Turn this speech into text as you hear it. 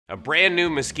A brand new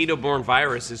mosquito-borne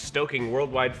virus is stoking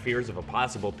worldwide fears of a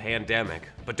possible pandemic.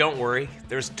 But don't worry,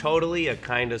 there's totally a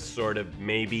kinda, sort of,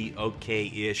 maybe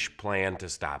okay-ish plan to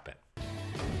stop it.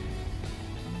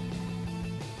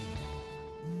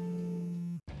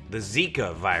 The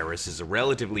Zika virus is a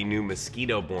relatively new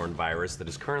mosquito-borne virus that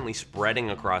is currently spreading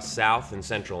across South and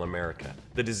Central America.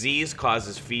 The disease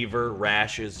causes fever,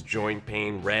 rashes, joint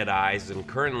pain, red eyes, and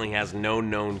currently has no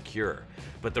known cure.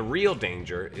 But the real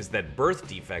danger is that birth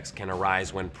defects can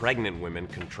arise when pregnant women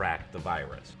contract the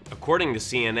virus. According to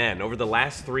CNN, over the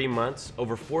last 3 months,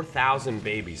 over 4,000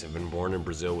 babies have been born in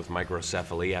Brazil with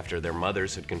microcephaly after their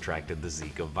mothers had contracted the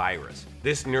Zika virus.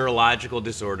 This neurological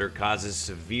disorder causes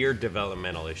severe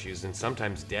developmental issues and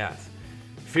sometimes death.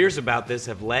 Fears about this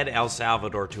have led El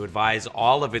Salvador to advise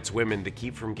all of its women to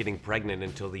keep from getting pregnant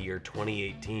until the year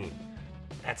 2018.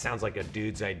 That sounds like a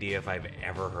dude's idea if I've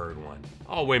ever heard one.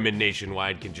 All women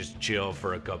nationwide can just chill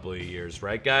for a couple of years,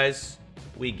 right guys?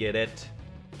 We get it.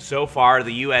 So far,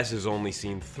 the US has only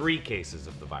seen 3 cases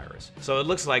of the virus, so it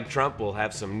looks like Trump will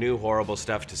have some new horrible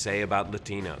stuff to say about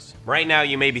Latinos. Right now,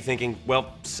 you may be thinking,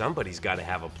 well, somebody's gotta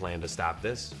have a plan to stop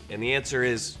this, and the answer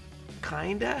is,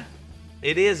 kinda?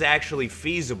 It is actually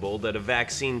feasible that a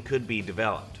vaccine could be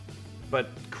developed, but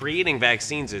creating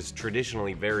vaccines is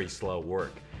traditionally very slow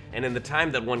work. And in the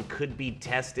time that one could be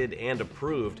tested and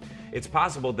approved, it's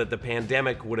possible that the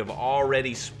pandemic would have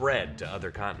already spread to other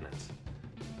continents.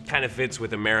 Kind of fits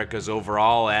with America's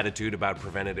overall attitude about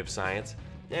preventative science.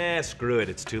 Screw it,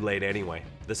 it's too late anyway.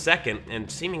 The second, and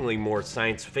seemingly more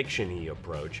science fiction-y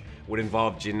approach, would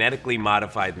involve genetically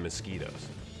modified mosquitoes.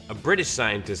 A British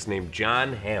scientist named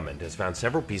John Hammond has found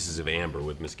several pieces of amber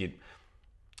with mosquito...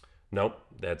 Nope,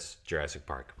 that's Jurassic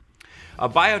Park. A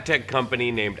biotech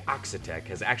company named Oxitec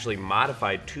has actually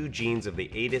modified 2 genes of the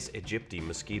Aedes aegypti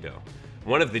mosquito.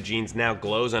 One of the genes now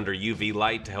glows under UV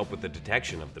light to help with the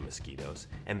detection of the mosquitoes,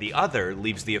 and the other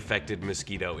leaves the affected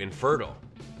mosquito infertile,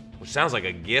 which sounds like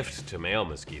a gift to male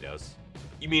mosquitoes.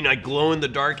 You mean I glow in the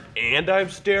dark and I'm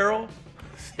sterile?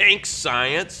 Thanks,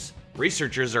 science!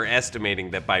 Researchers are estimating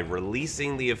that by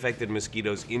releasing the affected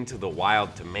mosquitoes into the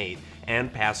wild to mate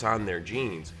and pass on their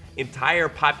genes, entire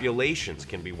populations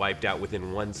can be wiped out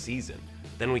within 1 season.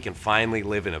 Then we can finally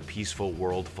live in a peaceful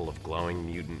world full of glowing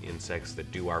mutant insects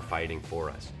that do our fighting for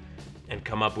us. And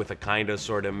come up with a kinda,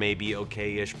 sorta, maybe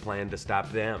okay-ish plan to stop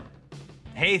them.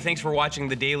 Hey, thanks for watching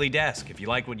The Daily Desk. If you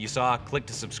like what you saw, click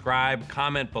to subscribe,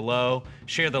 comment below,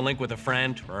 share the link with a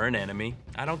friend or an enemy.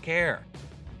 I don't care.